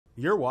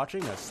You're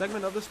watching a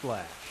segment of The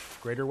Splash,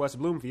 Greater West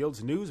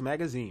Bloomfield's news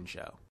magazine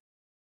show.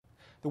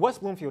 The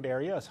West Bloomfield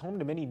area is home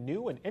to many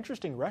new and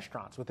interesting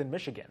restaurants within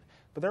Michigan,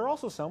 but there are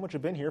also some which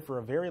have been here for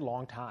a very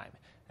long time,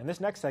 and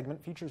this next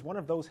segment features one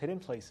of those hidden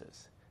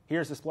places.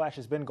 Here's The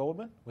Splash's Ben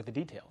Goldman with the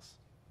details.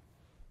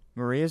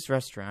 Maria's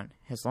Restaurant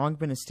has long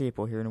been a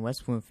staple here in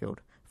West Bloomfield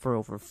for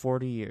over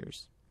 40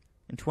 years.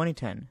 In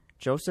 2010,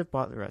 Joseph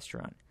bought the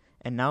restaurant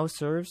and now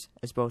serves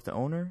as both the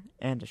owner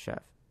and a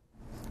chef.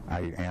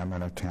 I am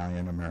an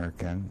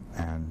Italian-American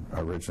and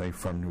originally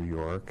from New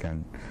York,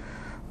 and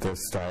this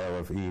style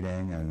of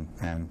eating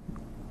and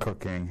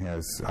cooking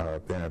has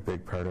been a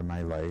big part of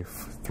my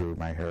life through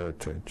my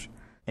heritage.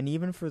 And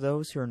even for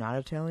those who are not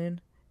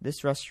Italian,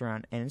 this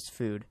restaurant and its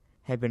food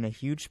have been a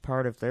huge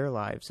part of their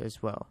lives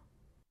as well.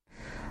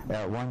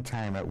 At one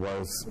time it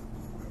was,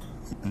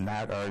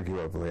 not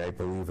arguably, I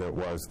believe it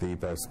was the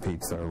best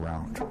pizza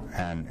around,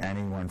 and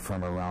anyone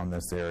from around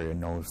this area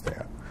knows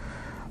that.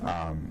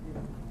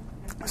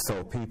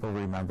 So people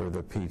remember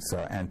the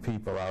pizza, and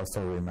people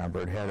also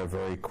remember it had a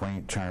very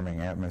quaint, charming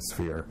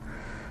atmosphere.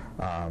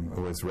 It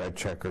was red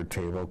checkered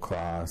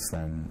tablecloths,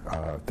 and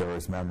there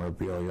was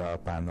memorabilia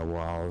up on the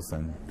walls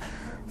and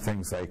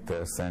things like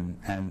this,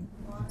 and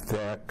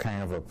that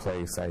kind of a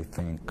place, I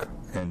think,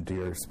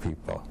 endears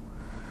people.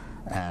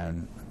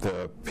 And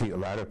a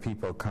lot of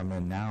people come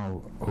in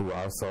now who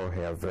also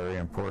have very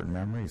important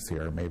memories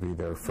here, maybe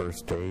their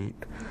first date.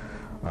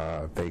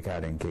 They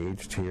got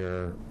engaged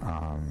here,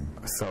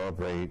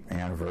 celebrate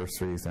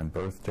anniversaries and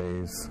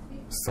birthdays.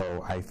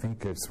 So I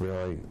think it's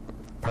really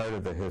part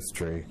of the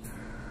history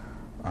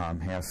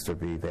has to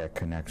be that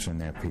connection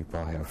that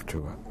people have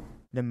to it.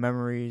 The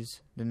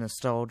memories, the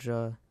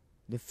nostalgia,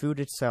 the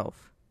food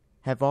itself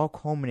have all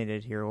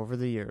culminated here over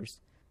the years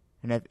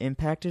and have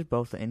impacted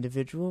both the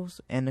individuals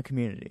and the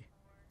community.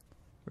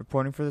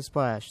 Reporting for The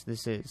Splash,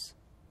 this is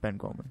Ben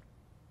Goldman.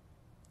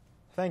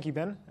 Thank you,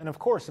 Ben. And of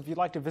course, if you'd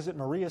like to visit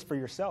Maria's for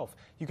yourself,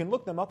 you can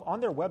look them up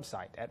on their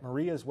website at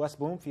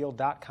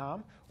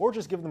mariaswestbloomfield.com or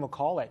just give them a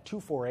call at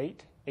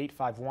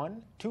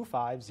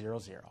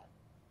 248-851-2500.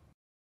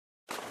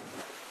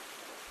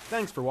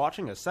 Thanks for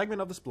watching a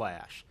segment of The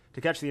Splash.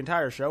 To catch the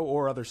entire show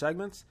or other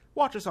segments,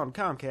 watch us on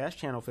Comcast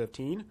Channel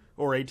 15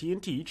 or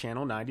AT&T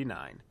Channel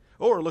 99.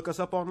 Or look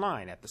us up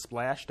online at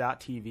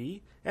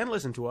thesplash.tv and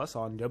listen to us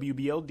on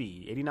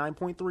WBLD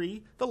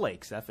 89.3 The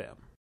Lakes FM.